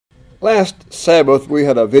Last Sabbath, we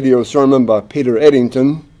had a video sermon by Peter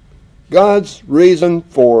Eddington, God's Reason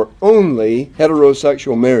for Only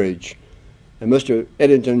Heterosexual Marriage. And Mr.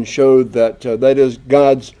 Eddington showed that that is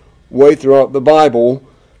God's way throughout the Bible,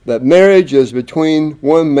 that marriage is between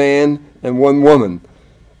one man and one woman.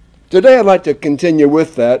 Today I'd like to continue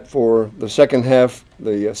with that for the second half,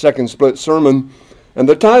 the second split sermon. And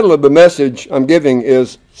the title of the message I'm giving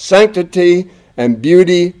is Sanctity and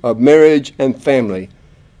Beauty of Marriage and Family.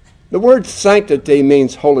 The word sanctity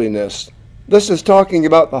means holiness. This is talking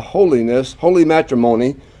about the holiness, holy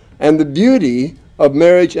matrimony, and the beauty of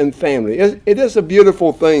marriage and family. It is a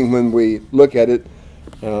beautiful thing when we look at it.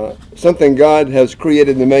 Something God has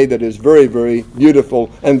created and made that is very, very beautiful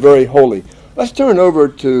and very holy. Let's turn over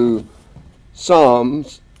to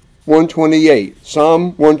Psalms 128.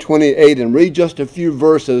 Psalm 128, and read just a few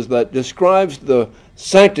verses that describes the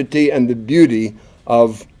sanctity and the beauty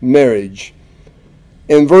of marriage.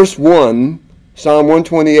 In verse 1, Psalm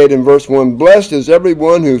 128 and verse 1, Blessed is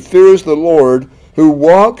everyone who fears the Lord, who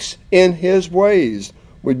walks in his ways.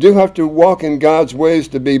 We do have to walk in God's ways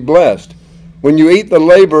to be blessed. When you eat the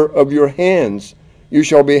labor of your hands, you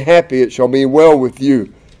shall be happy, it shall be well with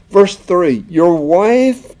you. Verse 3, Your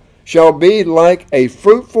wife shall be like a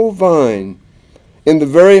fruitful vine in the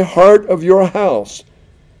very heart of your house,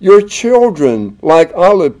 your children like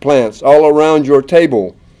olive plants all around your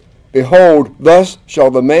table. Behold, thus shall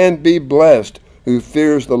the man be blessed who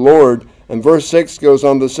fears the Lord. And verse 6 goes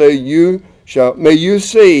on to say, May you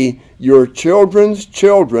see your children's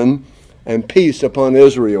children, and peace upon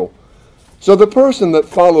Israel. So the person that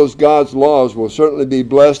follows God's laws will certainly be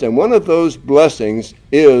blessed, and one of those blessings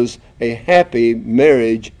is a happy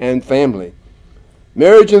marriage and family.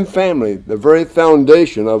 Marriage and family, the very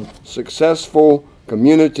foundation of successful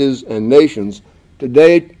communities and nations.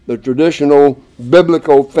 Today, the traditional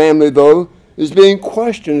biblical family, though, is being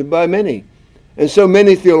questioned by many. And so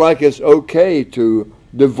many feel like it's okay to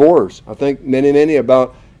divorce. I think many,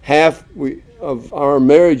 about half of our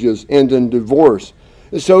marriages end in divorce.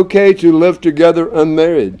 It's okay to live together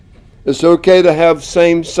unmarried. It's okay to have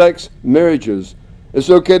same-sex marriages.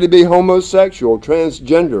 It's okay to be homosexual,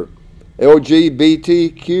 transgender,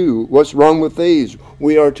 LGBTQ. What's wrong with these?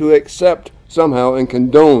 We are to accept somehow and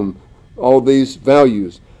condone all these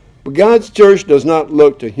values. But God's church does not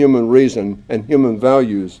look to human reason and human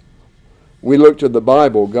values. We look to the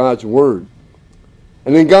Bible, God's Word.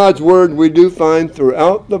 And in God's Word we do find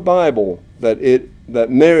throughout the Bible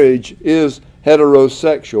that marriage is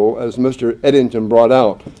heterosexual, as Mr. Eddington brought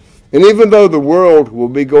out. And even though the world will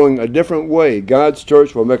be going a different way, God's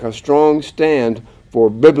church will make a strong stand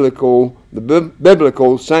for the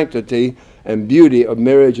biblical sanctity and beauty of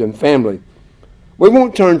marriage and family. We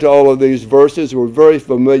won't turn to all of these verses. We're very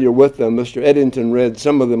familiar with them. Mr. Eddington read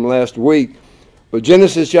some of them last week. But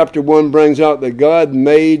Genesis chapter 1 brings out that God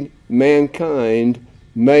made mankind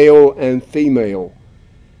male and female.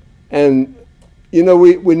 And, you know,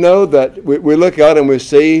 we know that we look out and we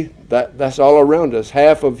see that that's all around us.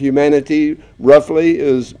 Half of humanity, roughly,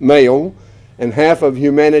 is male, and half of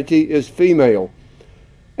humanity is female.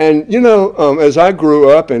 And, you know, as I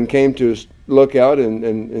grew up and came to look out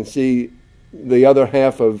and see the other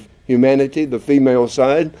half of humanity, the female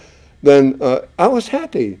side, then I was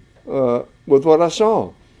happy with what I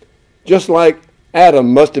saw. Just like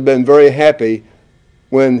Adam must have been very happy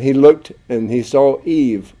when he looked and he saw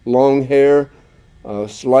Eve, long hair,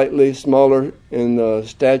 slightly smaller in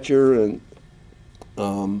stature and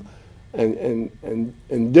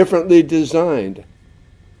differently designed.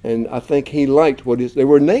 And I think he liked they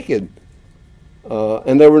were naked.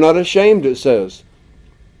 And they were not ashamed, it says.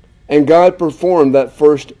 And God performed that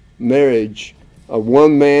first marriage of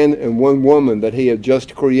one man and one woman that he had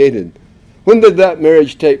just created. When did that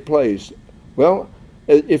marriage take place? Well,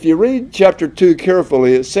 if you read chapter 2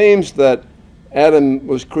 carefully, it seems that Adam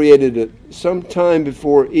was created at some time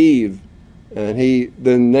before Eve. And he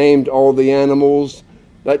then named all the animals.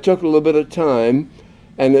 That took a little bit of time.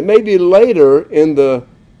 And it may be later in the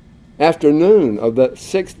afternoon of that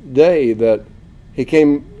sixth day that he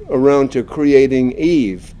came around to creating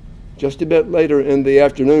Eve. Just a bit later in the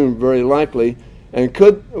afternoon, very likely. And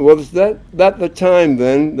was that the time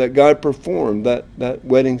then that God performed that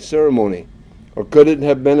wedding ceremony? Or could it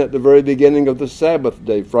have been at the very beginning of the Sabbath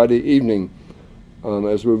day, Friday evening,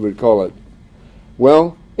 as we would call it?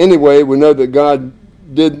 Well, anyway, we know that God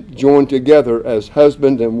did join together as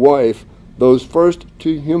husband and wife those first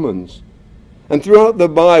two humans. And throughout the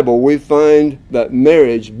Bible, we find that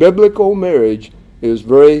marriage, biblical marriage, is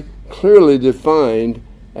very clearly defined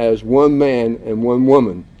as one man and one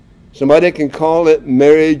woman. Somebody can call it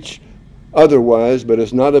marriage otherwise, but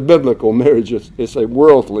it's not a biblical marriage. It's a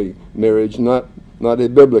worldly marriage, not a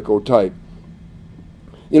biblical type.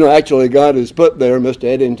 You know, actually, God has put there, Mr.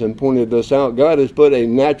 Eddington pointed this out, God has put a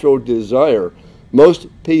natural desire. Most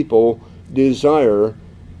people desire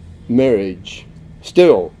marriage.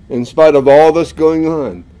 Still, in spite of all that's going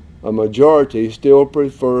on, a majority still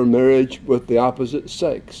prefer marriage with the opposite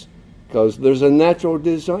sex, because there's a natural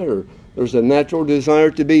desire. There's a natural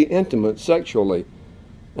desire to be intimate sexually,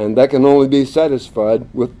 and that can only be satisfied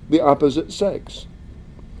with the opposite sex.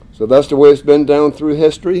 So that's the way it's been down through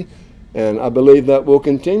history, and I believe that will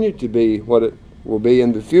continue to be what it will be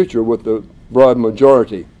in the future with the broad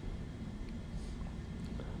majority.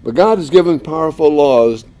 But God has given powerful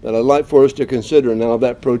laws that I'd like for us to consider now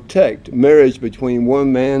that protect marriage between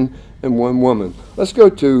one man and one woman. Let's go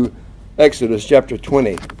to Exodus chapter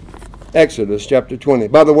 20. Exodus chapter 20.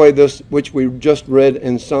 By the way, this which we just read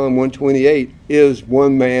in Psalm 128 is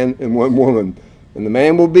one man and one woman. And the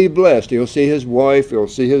man will be blessed. He'll see his wife, he'll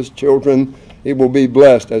see his children. He will be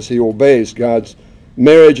blessed as he obeys God's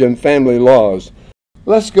marriage and family laws.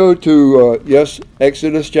 Let's go to,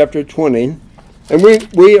 Exodus chapter 20. And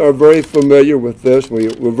we are very familiar with this.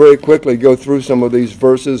 We'll very quickly go through some of these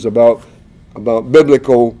verses about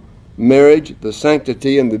biblical marriage, the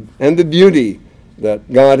sanctity and the beauty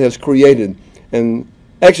that God has created. In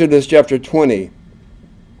Exodus chapter 20,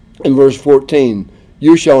 in verse 14,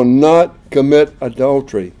 you shall not commit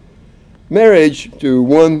adultery. Marriage to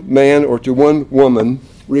one man or to one woman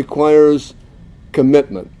requires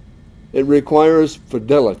commitment. It requires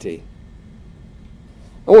fidelity.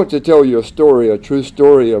 I want to tell you a story, a true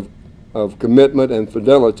story of commitment and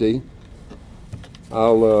fidelity.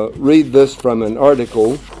 I'll read this from an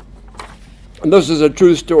article. And this is a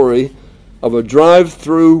true story of a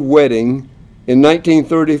drive-through wedding in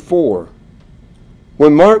 1934.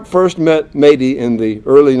 When Mark first met Mady in the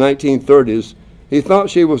early 1930s, he thought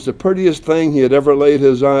she was the prettiest thing he had ever laid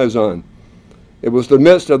his eyes on. It was the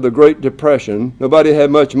midst of the Great Depression. Nobody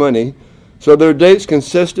had much money. So their dates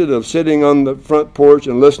consisted of sitting on the front porch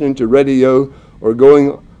and listening to radio or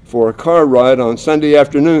going for a car ride on Sunday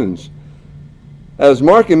afternoons. As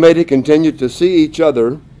Mark and Mady continued to see each other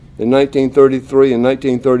in 1933 and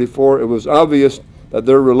 1934, it was obvious that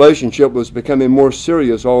their relationship was becoming more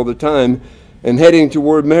serious all the time and heading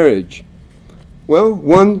toward marriage. Well,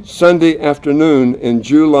 one Sunday afternoon in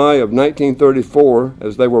July of 1934,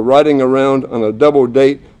 as they were riding around on a double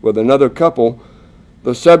date with another couple,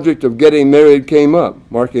 the subject of getting married came up.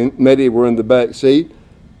 Mark and Mady were in the back seat,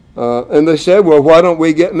 and they said, well, why don't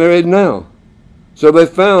we get married now? So they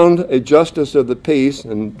found a justice of the peace,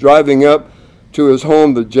 and driving up to his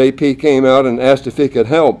home, the JP came out and asked if he could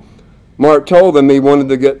help. Mark told them they wanted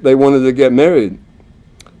to get married.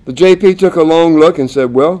 The JP took a long look and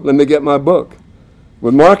said, well, let me get my book.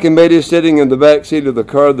 With Mark and Mady sitting in the back seat of the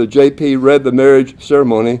car, the JP read the marriage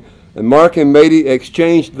ceremony, and Mark and Mady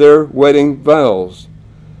exchanged their wedding vows.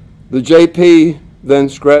 The JP then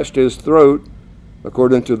scratched his throat,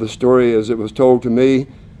 according to the story as it was told to me,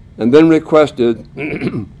 and then requested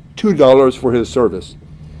 $2 for his service.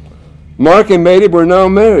 Mark and Mady were now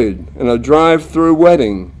married in a drive-through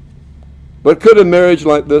wedding. But could a marriage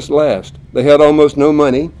like this last? They had almost no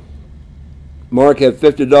money. Mark had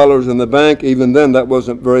 $50 in the bank. Even then, that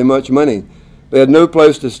wasn't very much money. They had no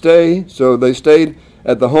place to stay, so they stayed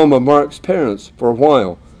at the home of Mark's parents for a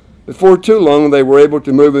while. Before too long, they were able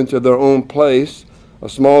to move into their own place, a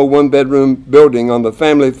small one-bedroom building on the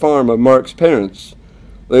family farm of Mark's parents.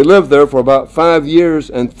 They lived there for about 5 years,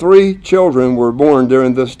 and 3 children were born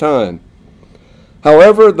during this time.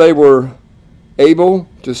 However, they were able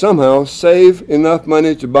to somehow save enough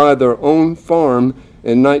money to buy their own farm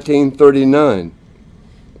in 1939.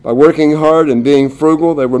 By working hard and being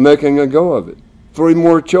frugal, they were making a go of it. 3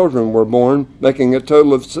 more children were born, making a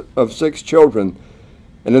total of 6 children.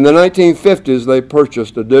 And in the 1950s, they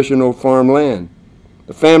purchased additional farm land.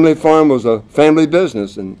 The family farm was a family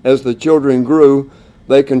business, and as the children grew,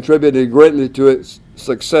 they contributed greatly to its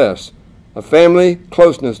success. A family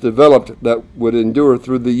closeness developed that would endure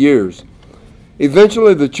through the years.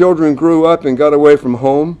 Eventually, the children grew up and got away from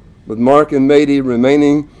home, with Mark and Mady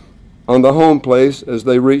remaining on the home place as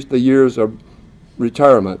they reached the years of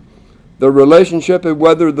retirement. Their relationship had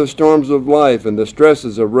weathered the storms of life and the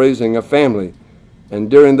stresses of raising a family, and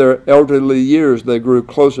during their elderly years, they grew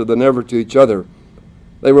closer than ever to each other.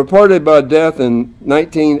 They were parted by death in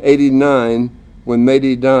 1989 when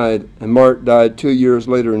Mady died, and Mark died 2 years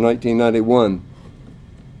later in 1991.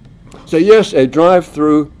 So yes, a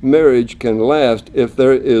drive-through marriage can last if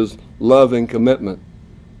there is love and commitment.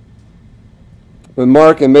 When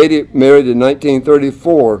Mark and Mady married in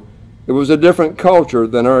 1934, It was a different culture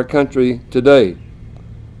than our country today.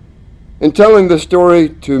 In telling the story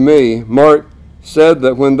to me, Mark said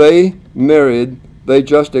that when they married, they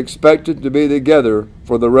just expected to be together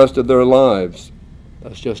for the rest of their lives.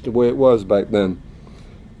 That's just the way it was back then.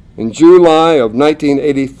 In July of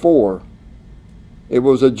 1984, it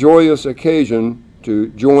was a joyous occasion to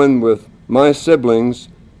join with my siblings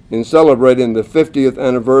in celebrating the 50th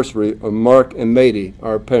anniversary of Mark and Mady,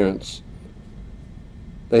 our parents.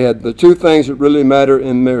 They had the two things that really matter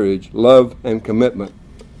in marriage, love and commitment.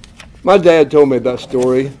 My dad told me that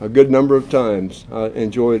story a good number of times. I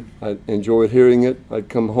enjoyed hearing it. I'd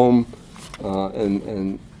come home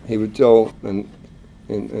and he would tell,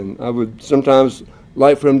 and I would sometimes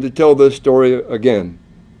like for him to tell this story again.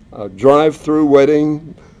 A drive-through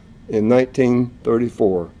wedding in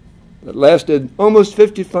 1934 that lasted almost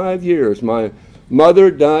 55 years. My mother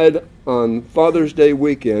died on Father's Day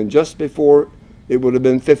weekend, just before it would have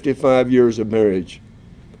been 55 years of marriage.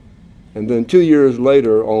 And then 2 years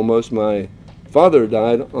later, almost, my father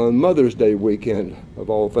died on Mother's Day weekend, of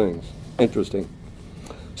all things. Interesting.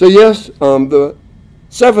 So yes, the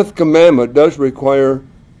seventh commandment does require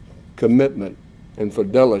commitment and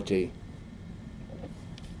fidelity.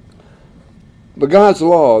 But God's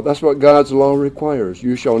law, that's what God's law requires.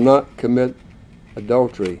 You shall not commit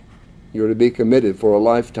adultery. You're to be committed for a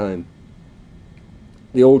lifetime.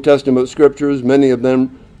 The Old Testament scriptures, many of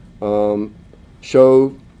them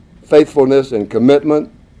show faithfulness and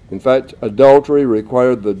commitment. In fact, adultery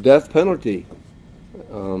required the death penalty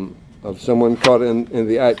of someone caught in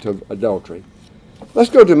the act of adultery. Let's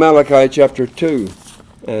go to Malachi chapter 2.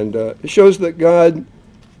 And it shows that God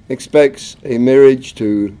expects a marriage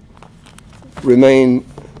to remain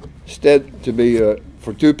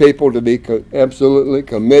for two people to be absolutely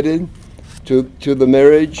committed to the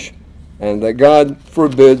marriage, and that God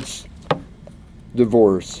forbids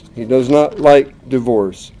divorce. He does not like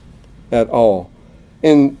divorce at all.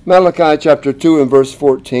 In Malachi chapter 2 and verse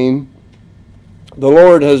 14, the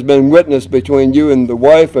Lord has been witness between you and the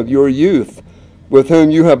wife of your youth, with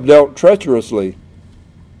whom you have dealt treacherously.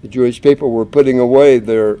 The Jewish people were putting away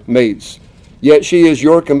their mates. Yet she is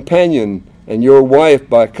your companion and your wife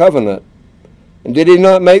by covenant. And did he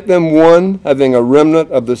not make them one, having a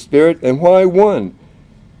remnant of the Spirit? And why one?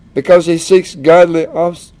 Because he seeks godly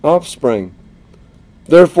offspring.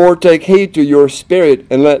 Therefore take heed to your spirit,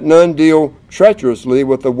 and let none deal treacherously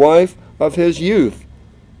with the wife of his youth.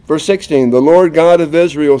 Verse 16, the Lord God of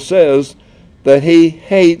Israel says that he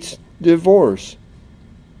hates divorce.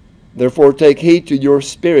 Therefore take heed to your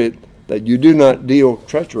spirit, that you do not deal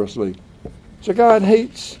treacherously. So God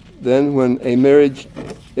hates then when a marriage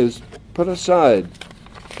is put aside,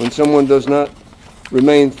 when someone does not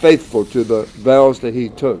remain faithful to the vows that he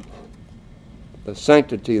took, the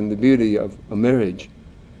sanctity and the beauty of a marriage.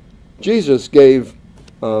 Jesus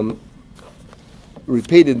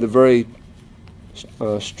repeated the very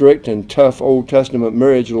strict and tough Old Testament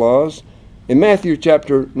marriage laws in Matthew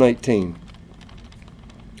chapter 19.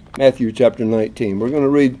 Matthew chapter 19. We're going to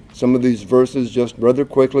read some of these verses just rather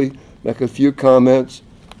quickly, make a few comments.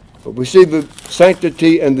 But we see the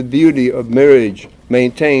sanctity and the beauty of marriage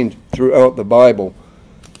maintained throughout the Bible.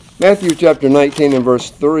 Matthew chapter 19 and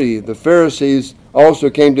verse 3, the Pharisees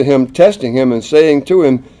also came to him, testing him and saying to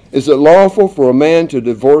him, is it lawful for a man to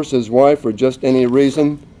divorce his wife for just any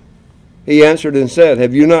reason? He answered and said,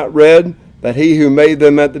 have you not read that he who made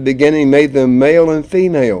them at the beginning made them male and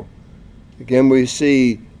female? Again, we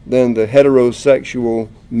see then the heterosexual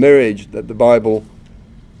marriage that the Bible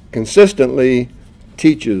consistently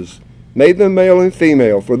teaches. Made them male and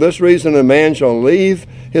female. For this reason a man shall leave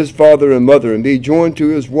his father and mother and be joined to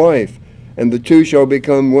his wife, and the two shall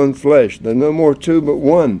become one flesh. They're no more two but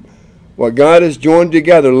one. What God has joined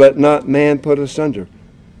together, let not man put asunder.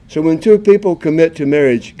 So when two people commit to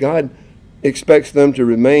marriage, God expects them to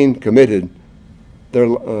remain committed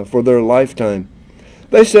for their lifetime.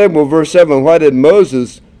 They said, well, verse 7, why did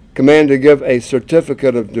Moses command to give a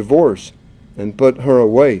certificate of divorce and put her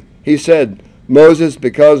away? He said, Moses,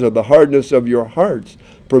 because of the hardness of your hearts,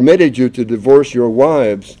 permitted you to divorce your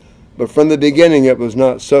wives, but from the beginning it was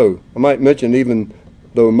not so. I might mention, even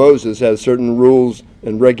though Moses has certain rules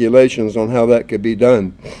and regulations on how that could be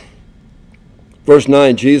done. Verse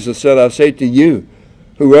 9, Jesus said, I say to you,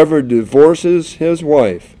 whoever divorces his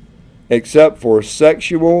wife, except for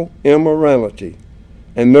sexual immorality,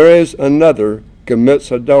 and marries another,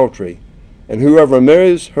 commits adultery. And whoever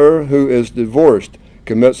marries her who is divorced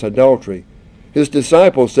commits adultery. His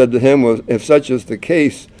disciples said to him, well, if such is the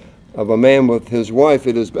case of a man with his wife,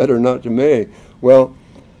 it is better not to marry. Well,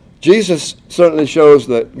 Jesus certainly shows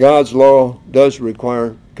that God's law does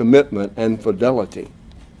require commitment and fidelity.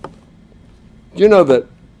 Do you know that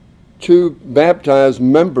two baptized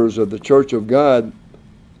members of the Church of God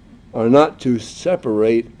are not to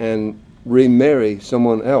separate and remarry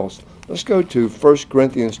someone else? Let's go to 1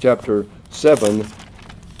 Corinthians chapter 7,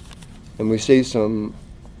 and we see some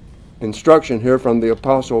instruction here from the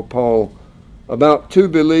Apostle Paul about two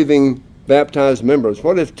believing baptized members.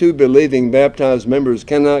 What if two believing baptized members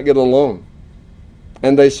cannot get along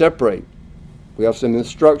and they separate? We have some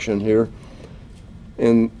instruction here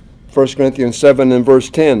in 1 Corinthians 7 and verse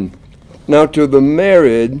 10. Now to the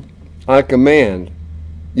married I command,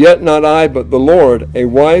 yet not I but the Lord, a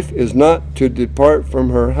wife is not to depart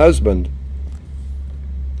from her husband.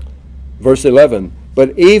 Verse 11.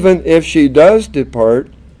 But even if she does depart,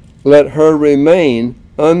 let her remain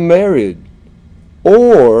unmarried,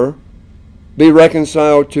 or be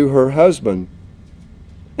reconciled to her husband.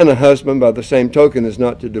 And a husband, by the same token, is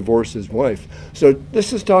not to divorce his wife. So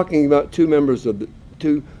this is talking about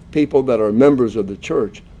two people that are members of the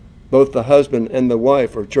church. Both the husband and the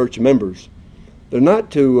wife are church members. They're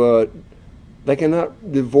not to, they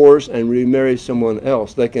cannot divorce and remarry someone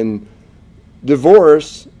else. They can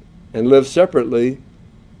divorce and live separately,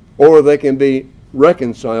 or they can be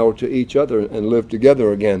reconciled to each other and live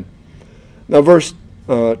together again. Now verse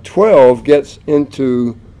 12 gets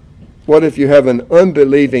into what if you have an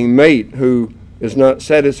unbelieving mate who is not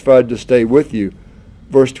satisfied to stay with you.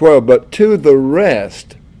 Verse 12, but to the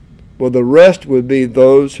rest, well, the rest would be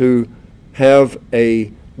those who have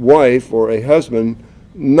a wife or a husband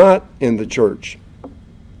not in the church,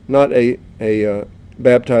 not a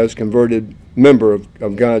baptized, converted member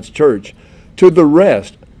of God's church. To the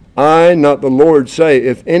rest, I, not the Lord, say,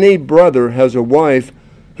 if any brother has a wife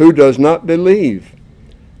who does not believe,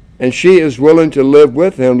 and she is willing to live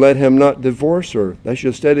with him, let him not divorce her. They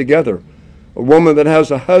should stay together. A woman that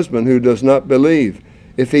has a husband who does not believe,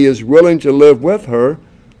 if he is willing to live with her,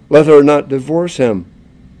 let her not divorce him,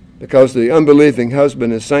 because the unbelieving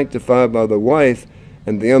husband is sanctified by the wife,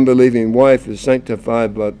 and the unbelieving wife is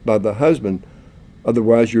sanctified by the husband.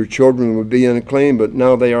 Otherwise your children would be unclean, but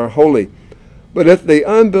now they are holy. But if the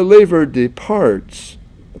unbeliever departs,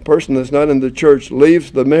 the person that's not in the church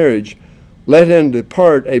leaves the marriage, let him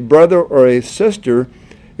depart. A brother or a sister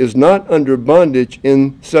is not under bondage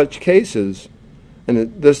in such cases.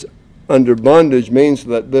 And this under bondage means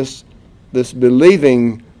that this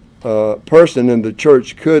believing person in the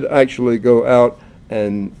church could actually go out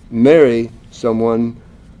and marry someone.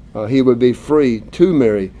 He would be free to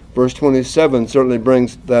marry. Verse 27 certainly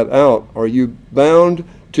brings that out. Are you bound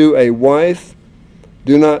to a wife?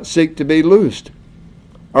 Do not seek to be loosed.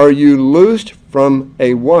 Are you loosed from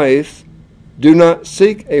a wife? Do not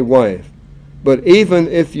seek a wife. But even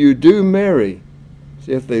if you do marry,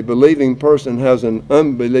 see, if the believing person has an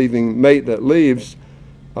unbelieving mate that leaves,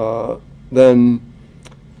 then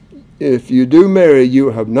if you do marry, you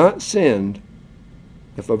have not sinned.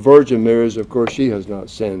 If a virgin marries, of course, she has not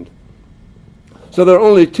sinned. So there are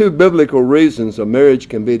only two biblical reasons a marriage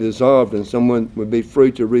can be dissolved and someone would be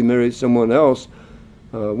free to remarry someone else.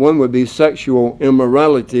 One would be sexual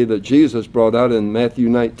immorality that Jesus brought out in Matthew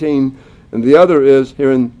 19. And the other is,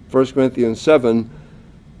 here in 1 Corinthians 7,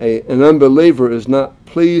 an unbeliever is not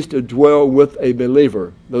pleased to dwell with a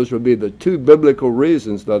believer. Those would be the two biblical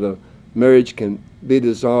reasons that a marriage can be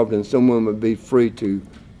dissolved and someone would be free to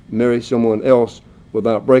marry someone else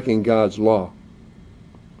without breaking God's law.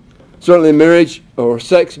 Certainly marriage or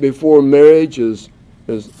sex before marriage is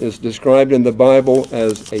described in the Bible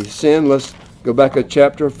as a sin. Let's go back a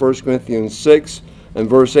chapter, 1 Corinthians 6 and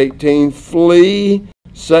verse 18. Flee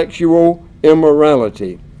sexual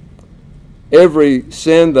immorality. Every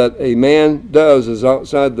sin that a man does is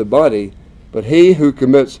outside the body, but he who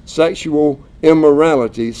commits sexual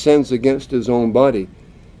immorality sins against his own body.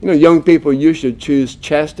 You know, young people, you should choose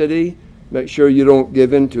chastity. Make sure you don't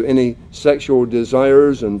give in to any sexual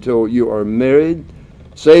desires until you are married.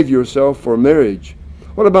 Save yourself for marriage.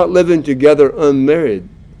 What about living together unmarried?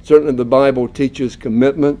 Certainly the Bible teaches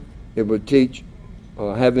commitment. It would teach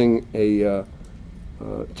having a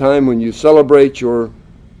time when you celebrate your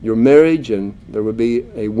marriage, and there would be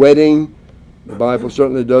a wedding. The Bible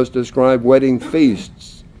certainly does describe wedding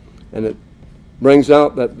feasts, and it brings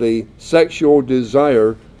out that the sexual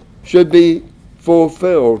desire should be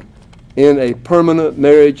fulfilled in a permanent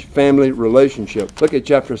marriage-family relationship. Look at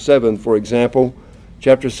chapter 7, for example.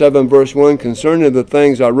 Chapter 7, verse 1, concerning the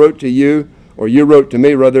things I wrote to you, or you wrote to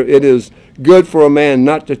me, rather, it is good for a man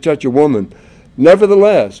not to touch a woman.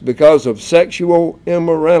 Nevertheless, because of sexual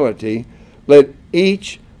immorality, let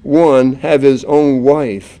each one have his own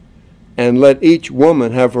wife, and let each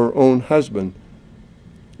woman have her own husband.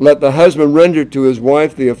 Let the husband render to his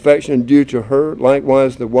wife the affection due to her,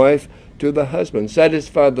 likewise the wife to the husband.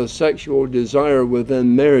 Satisfy the sexual desire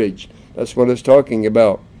within marriage. That's what it's talking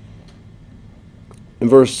about. In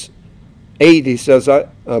verse 8 he says,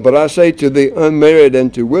 but I say to the unmarried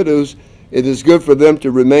and to widows, it is good for them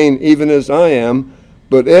to remain even as I am,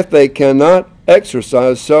 but if they cannot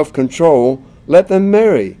exercise self-control, let them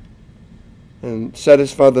marry and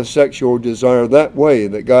satisfy the sexual desire that way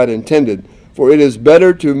that God intended. For it is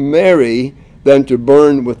better to marry than to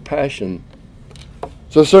burn with passion.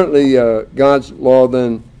 So certainly God's law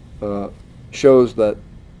then shows that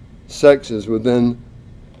sex is within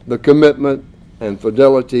the commitment and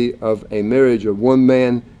fidelity of a marriage of one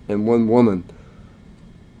man and one woman.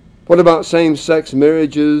 What about same-sex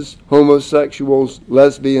marriages, homosexuals,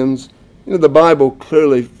 lesbians? You know, the Bible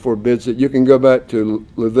clearly forbids it. You can go back to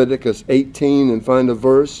Leviticus 18 and find a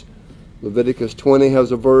verse. Leviticus 20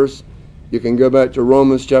 has a verse. You can go back to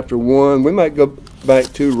Romans chapter 1. We might go back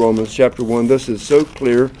to Romans chapter 1. This is so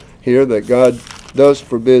clear here that God does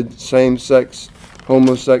forbid same-sex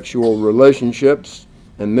homosexual relationships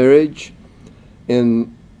and marriage.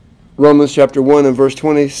 In Romans chapter 1 and verse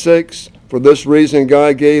 26, for this reason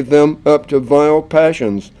God gave them up to vile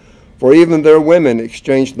passions, for even their women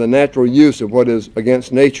exchanged the natural use of what is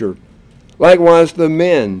against nature. Likewise the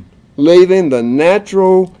men, leaving the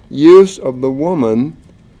natural use of the woman,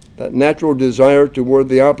 that natural desire toward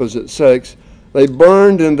the opposite sex, they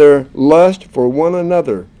burned in their lust for one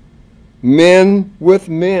another, men with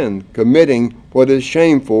men, committing what is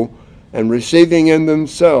shameful, and receiving in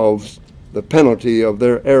themselves the penalty of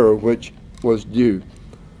their error which was due.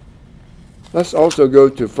 Let's also go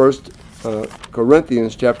to 1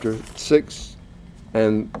 Corinthians chapter 6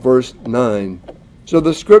 and verse 9. So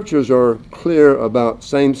the scriptures are clear about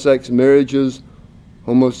same-sex marriages,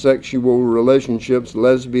 homosexual relationships,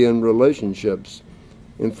 lesbian relationships.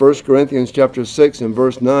 In 1 Corinthians chapter 6 and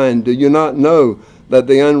verse 9, do you not know that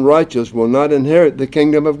the unrighteous will not inherit the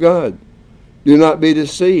kingdom of God? Do not be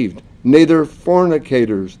deceived. Neither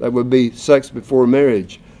fornicators, that would be sex before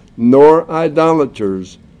marriage, nor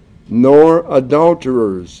idolaters, nor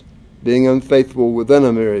adulterers, being unfaithful within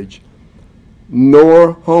a marriage,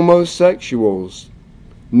 nor homosexuals,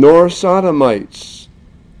 nor sodomites,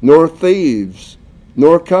 nor thieves,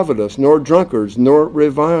 nor covetous, nor drunkards, nor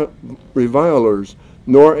revilers,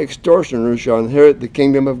 nor extortioners shall inherit the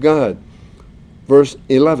kingdom of God. Verse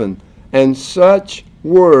 11, and such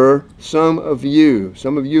were some of you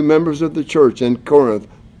members of the church in Corinth,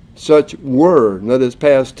 such were, not as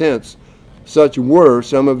past tense, such were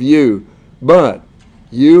some of you, but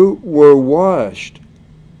you were washed.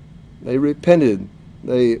 They repented.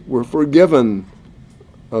 They were forgiven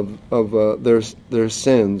of their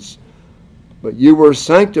sins. But you were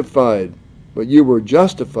sanctified, but you were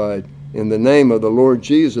justified in the name of the Lord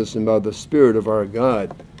Jesus and by the Spirit of our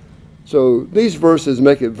God. So these verses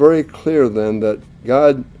make it very clear then that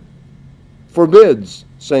God forbids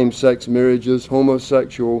same-sex marriages,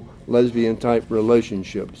 homosexual, lesbian-type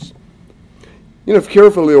relationships. You know, if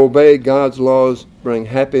carefully obeyed, God's laws bring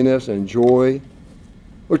happiness and joy.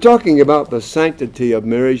 We're talking about the sanctity of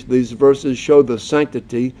marriage. These verses show the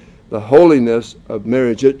sanctity, the holiness of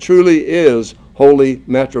marriage. It truly is holy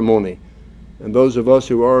matrimony. And those of us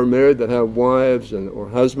who are married that have wives or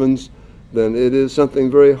husbands, then it is something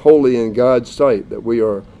very holy in God's sight that we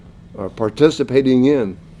are participating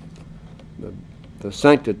in. The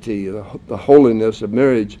sanctity, the holiness of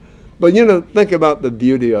marriage. But you know, think about the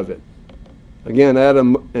beauty of it. Again,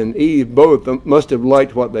 Adam and Eve both must have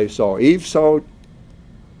liked what they saw. Eve saw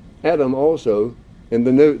Adam also in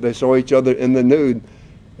the nude. They saw each other in the nude,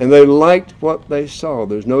 and they liked what they saw.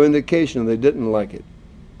 There's no indication they didn't like it.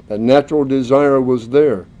 A natural desire was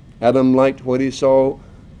there. Adam liked what he saw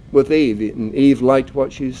with Eve, and Eve liked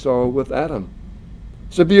what she saw with Adam.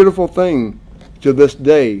 It's a beautiful thing to this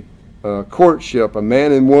day. Courtship, a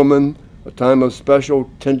man and woman, a time of special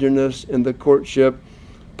tenderness in the courtship,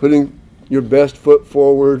 putting your best foot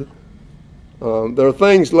forward. There are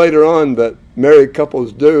things later on that married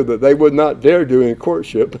couples do that they would not dare do in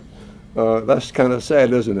courtship. That's kind of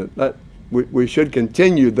sad, isn't it? That we should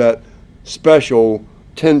continue that special,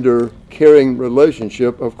 tender, caring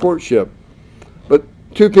relationship of courtship. But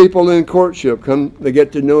two people in courtship they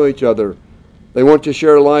get to know each other. They want to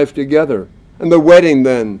share life together. And the wedding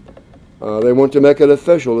then, they want to make it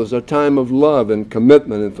official as a time of love and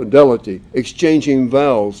commitment and fidelity, exchanging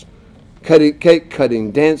vows, cake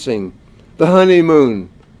cutting, dancing. The honeymoon,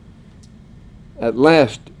 at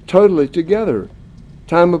last, totally together.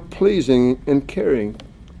 Time of pleasing and caring.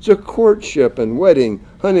 It's a courtship and wedding,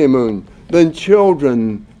 honeymoon. Then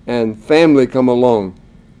children and family come along.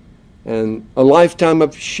 And a lifetime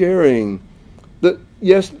of sharing.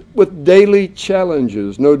 Yes, with daily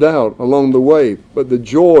challenges, no doubt, along the way, but the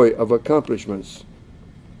joy of accomplishments.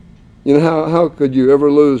 You know, how could you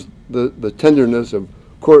ever lose the tenderness of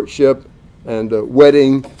courtship and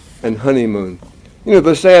wedding and honeymoon? You know,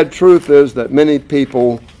 the sad truth is that many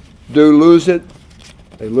people do lose it.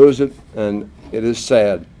 They lose it, and it is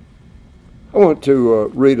sad. I want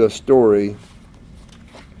to read a story,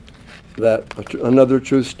 another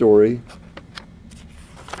true story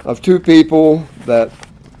of two people that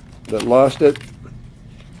lost it.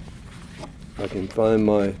 I can find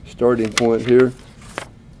my starting point here.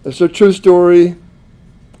 It's a true story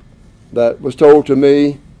that was told to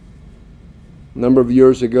me a number of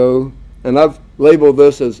years ago, and I've labeled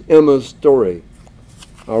this as Emma's story.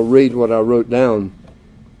 I'll read what I wrote down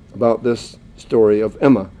about this story of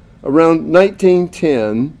Emma. Around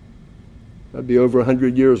 1910, that'd be over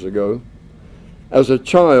 100 years ago, as a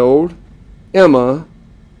child, Emma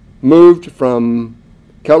moved from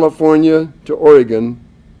California to Oregon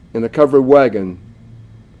in a covered wagon.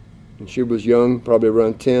 And she was young, probably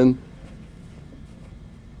around 10.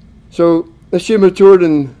 So as she matured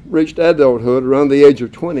and reached adulthood around the age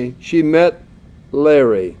of 20, she met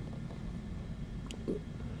Larry.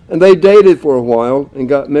 And they dated for a while and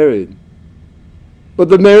got married. But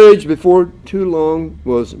the marriage before too long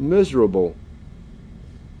was miserable.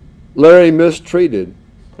 Larry mistreated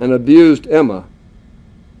and abused Emma.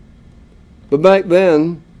 But back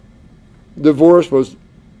then, divorce was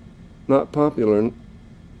not popular,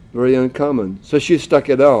 very uncommon. So she stuck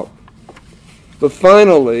it out. But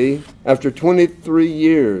finally, after 23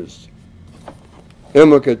 years,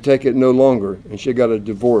 Emma could take it no longer, and she got a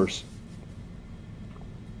divorce.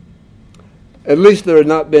 At least there had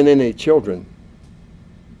not been any children.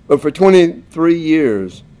 But for 23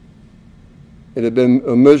 years, it had been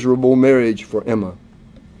a miserable marriage for Emma.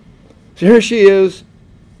 So here she is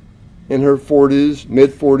in her 40s,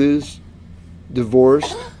 mid-40s,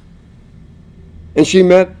 divorced. And she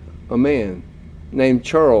met a man named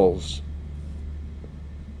Charles.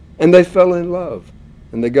 And they fell in love,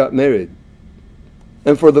 and they got married.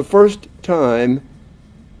 And for the first time,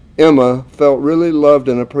 Emma felt really loved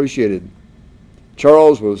and appreciated.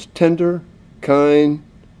 Charles was tender, kind,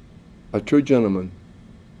 a true gentleman.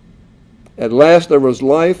 At last there was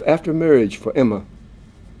life after marriage for Emma.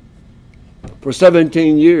 For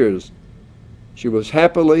 17 years, she was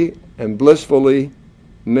happily and blissfully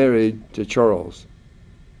married to Charles.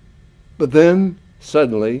 But then,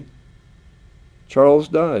 suddenly, Charles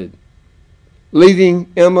died,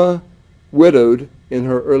 leaving Emma widowed in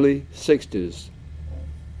her early 60s.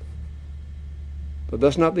 But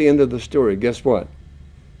that's not the end of the story. Guess what?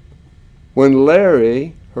 When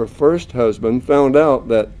Larry, her first husband, found out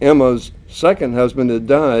that Emma's second husband had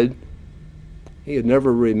died, he had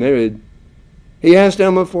never remarried, he asked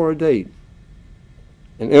Emma for a date.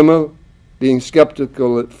 And Emma, being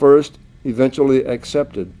skeptical at first, eventually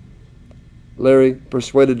accepted. Larry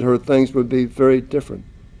persuaded her things would be very different.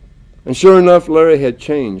 And sure enough, Larry had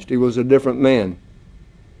changed. He was a different man.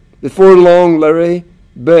 Before long, Larry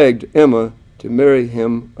begged Emma to marry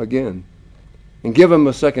him again and give him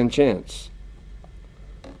a second chance.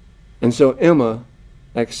 And so Emma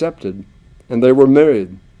accepted, and they were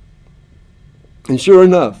married. And sure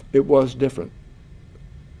enough, it was different.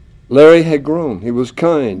 Larry had grown. He was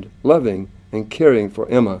kind, loving, and caring for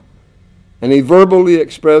Emma. And he verbally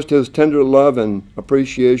expressed his tender love and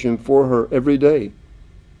appreciation for her every day.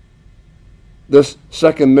 This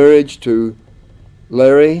second marriage to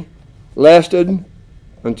Larry lasted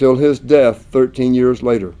until his death 13 years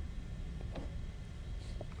later.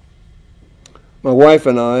 My wife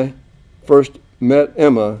and I first met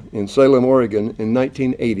Emma in Salem, Oregon in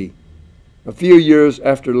 1980, a few years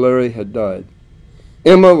after Larry had died.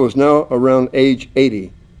 Emma was now around age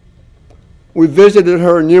 80. We visited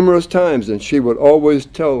her numerous times, and she would always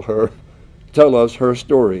tell us her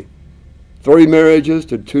story. 3 marriages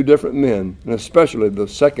to 2 different men, and especially the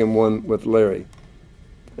second one with Larry.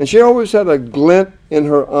 And she always had a glint in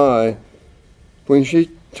her eye when she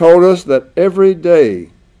told us that every day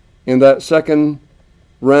in that second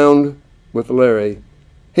round with Larry,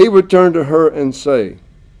 he would turn to her and say,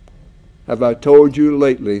 "Have I told you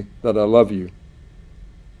lately that I love you?"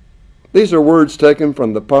 These are words taken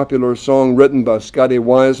from the popular song written by Scotty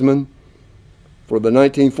Wiseman for the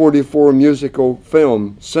 1944 musical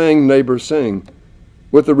film Sing, Neighbor, Sing,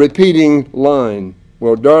 with the repeating line,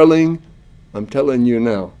 "Well, darling, I'm telling you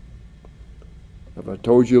now. Have I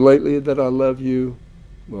told you lately that I love you?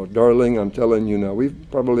 Well, darling, I'm telling you now." We've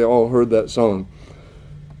probably all heard that song.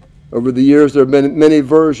 Over the years, there have been many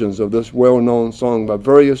versions of this well-known song by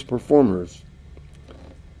various performers.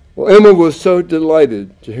 Well, Emma was so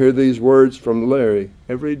delighted to hear these words from Larry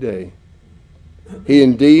every day. He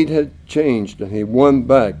indeed had changed, and he won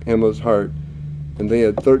back Emma's heart, and they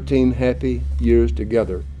had 13 happy years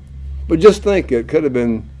together. But just think, it could have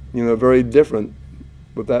been, very different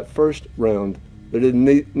with that first round. There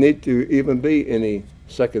didn't need to even be any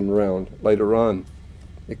second round later on.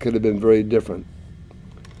 It could have been very different.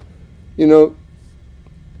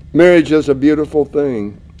 Marriage is a beautiful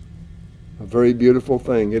thing, a very beautiful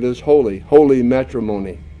thing. It is holy, holy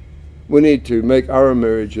matrimony. We need to make our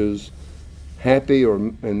marriages happy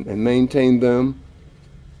and maintain them.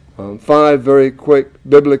 5 very quick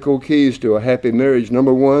biblical keys to a happy marriage.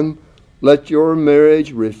 Number 1, let your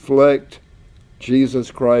marriage reflect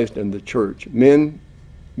Jesus Christ and the church. Men,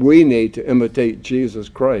 we need to imitate Jesus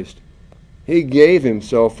Christ. He gave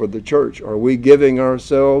himself for the church. Are we giving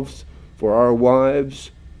ourselves for our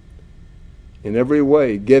wives? In every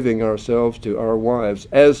way, giving ourselves to our wives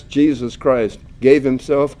as Jesus Christ gave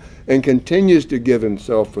himself and continues to give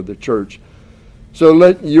himself for the church. So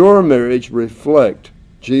let your marriage reflect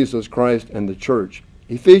Jesus Christ and the church.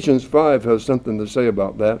 Ephesians 5 has something to say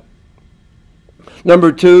about that.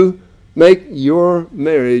 Number 2, make your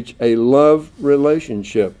marriage a love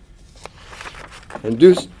relationship. And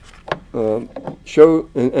show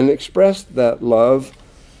and express that love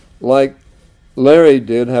like Larry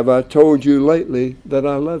did. Have I told you lately that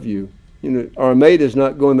I love you? Our mate is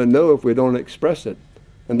not going to know if we don't express it.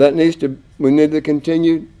 And we need to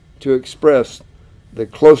continue to express the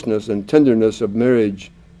closeness and tenderness of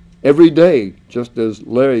marriage every day, just as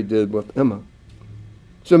Larry did with Emma.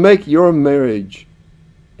 So make your marriage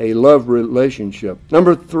a love relationship.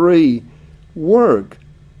 Number 3, work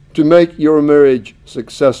to make your marriage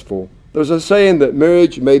successful. There's a saying that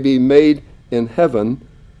marriage may be made in heaven,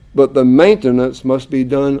 but the maintenance must be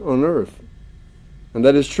done on earth. And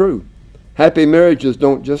that is true. Happy marriages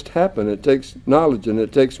don't just happen. It takes knowledge and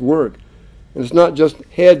it takes work. And it's not just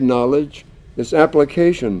head knowledge, it's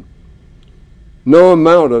application. No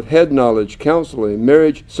amount of head knowledge, counseling,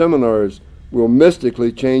 marriage seminars will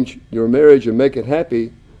mystically change your marriage and make it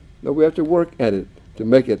happy. No, we have to work at it to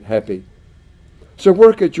make it happy. So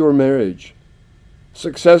work at your marriage.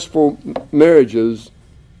 Successful marriages,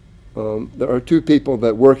 there are 2 people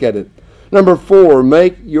that work at it. Number 4,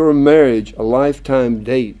 make your marriage a lifetime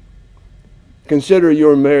date. Consider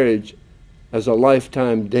your marriage as a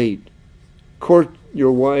lifetime date. Court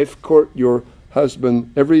your wife, court your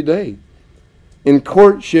husband every day. In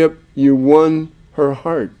courtship, you won her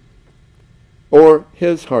heart or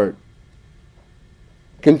his heart.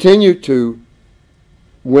 Continue to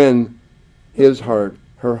win his heart,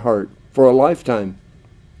 her heart, for a lifetime.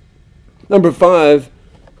 Number 5,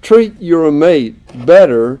 treat your mate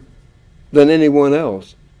better than anyone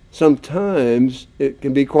else. Sometimes it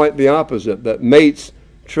can be quite the opposite, that mates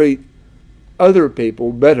treat other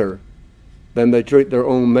people better than they treat their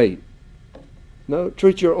own mate. No,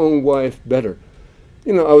 treat your own wife better.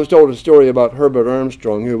 I was told a story about Herbert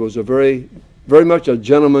Armstrong, who was a very much a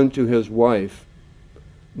gentleman to his wife,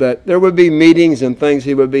 that there would be meetings and things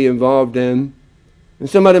he would be involved in, and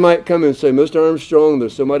somebody might come and say, Mr. Armstrong,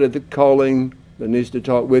 there's somebody that's calling that needs to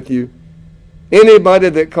talk with you. Anybody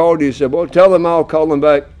that called you said, well, tell them I'll call them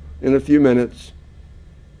back in a few minutes.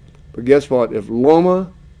 But guess what? If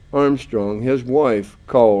Loma Armstrong, his wife,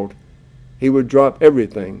 called, he would drop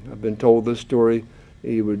everything. I've been told this story.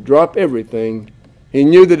 He would drop everything. He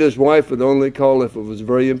knew that his wife would only call if it was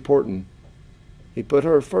very important. He put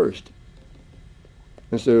her first.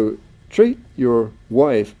 And so treat your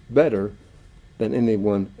wife better than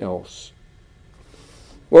anyone else.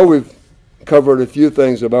 Well, we've covered a few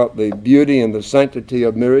things about the beauty and the sanctity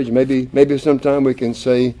of marriage. Maybe sometime we can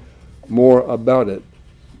say more about it.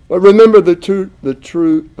 But remember the two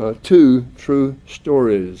true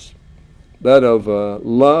stories, that of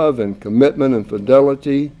love and commitment and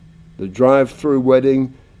fidelity, the drive-through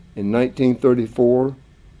wedding in 1934.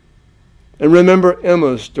 And remember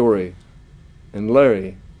Emma's story and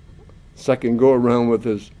Larry, second go around with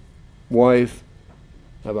his wife.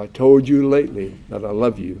 Have I told you lately that I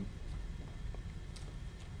love you?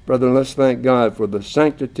 Brethren, let's thank God for the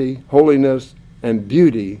sanctity, holiness, and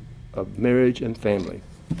beauty of marriage and family.